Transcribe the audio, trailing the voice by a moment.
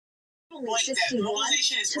Only 61.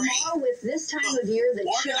 Tomorrow, with this time of year, the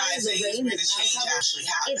chill, the rain, the cloud cover,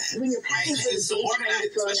 it's when you're packing for the beach, when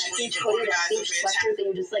you're throwing that beach hoodie, that beach sweatshirt that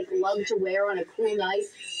you just love to wear on a cool night.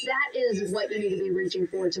 That is what you need to be reaching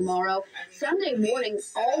for tomorrow. Sunday morning,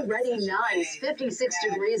 already nice, 56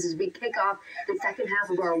 degrees as we kick off the second half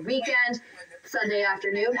of our weekend. Sunday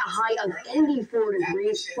afternoon, a high of 84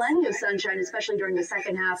 degrees, plenty of sunshine, especially during the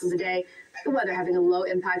second half of the day. The weather having a low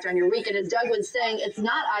impact on your weekend. As Doug was saying, it's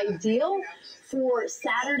not ideal for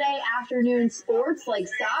Saturday afternoon sports like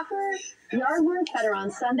soccer, yard work, better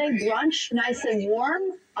on Sunday, brunch, nice and warm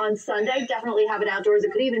on Sunday. Definitely have it outdoors.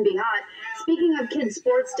 It could even be hot. Speaking of kids'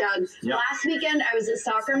 sports, Doug, last weekend I was a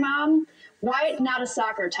soccer mom. Why not a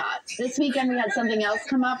soccer tot? This weekend we had something else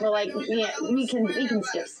come up. We're like, yeah, we can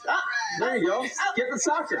skip. There you go. Skip the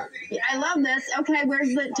soccer. I love this. Okay, where's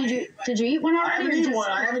the? Did you eat one already? I haven't eaten one.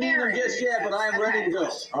 I haven't eaten them just yet, but I am ready to go.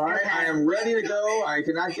 All right, I am ready to go. I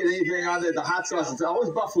cannot get anything on there. The hot sauce. It's always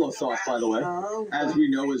buffalo sauce, by the way, as we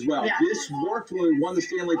know as well. Yeah. This worked when we won the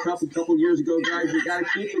Stanley Cup a couple years ago, guys. We got to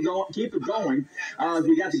keep it going.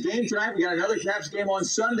 We got the game tonight. We got another Caps game on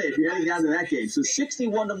Sunday. If you're heading down to that game, so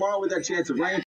 61 tomorrow with that chance of rain.